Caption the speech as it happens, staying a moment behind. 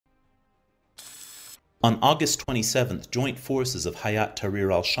On August 27th, joint forces of Hayat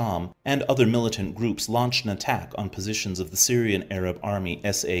Tahrir al-Sham and other militant groups launched an attack on positions of the Syrian Arab Army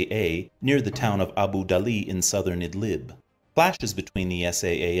SAA near the town of Abu Dali in southern Idlib. Clashes between the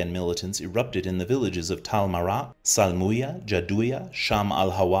SAA and militants erupted in the villages of Tal Marat, Salmuya, Jadouya, Sham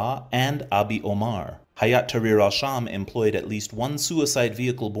al-Hawa, and Abi Omar. Hayat Tahrir al-Sham employed at least one suicide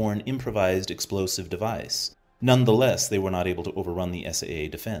vehicle-borne improvised explosive device. Nonetheless, they were not able to overrun the SAA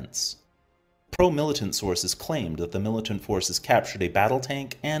defense. Pro-militant sources claimed that the militant forces captured a battle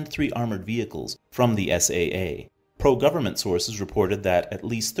tank and 3 armored vehicles from the SAA. Pro-government sources reported that at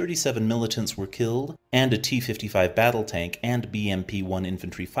least 37 militants were killed, and a T-55 battle tank and BMP-1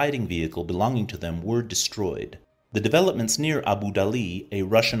 infantry fighting vehicle belonging to them were destroyed. The developments near Abu Dali, a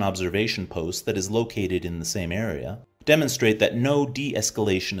Russian observation post that is located in the same area, demonstrate that no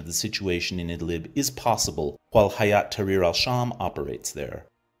de-escalation of the situation in Idlib is possible while Hayat Tahrir al-Sham operates there.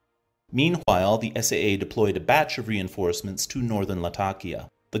 Meanwhile, the SAA deployed a batch of reinforcements to northern Latakia.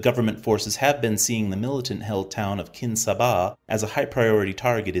 The government forces have been seeing the militant-held town of Kin Sabah as a high-priority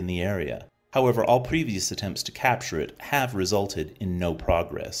target in the area. However, all previous attempts to capture it have resulted in no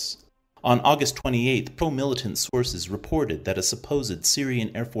progress. On August 28th, pro-militant sources reported that a supposed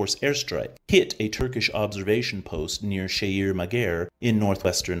Syrian Air Force airstrike hit a Turkish observation post near Sheir Mager in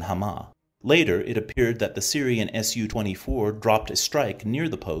northwestern Hama. Later, it appeared that the Syrian Su-24 dropped a strike near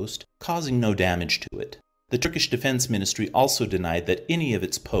the post, causing no damage to it. The Turkish Defense Ministry also denied that any of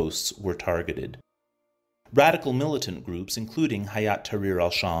its posts were targeted. Radical militant groups, including Hayat Tahrir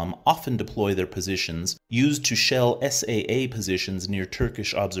al-Sham, often deploy their positions used to shell SAA positions near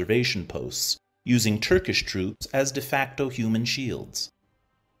Turkish observation posts, using Turkish troops as de facto human shields.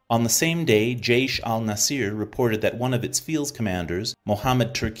 On the same day, Jaish al-Nasir reported that one of its field commanders,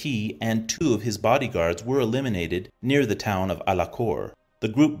 Mohammed Turki, and 2 of his bodyguards were eliminated near the town of Al-Akor. The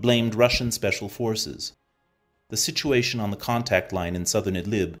group blamed Russian special forces. The situation on the contact line in southern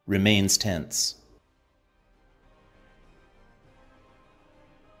Idlib remains tense.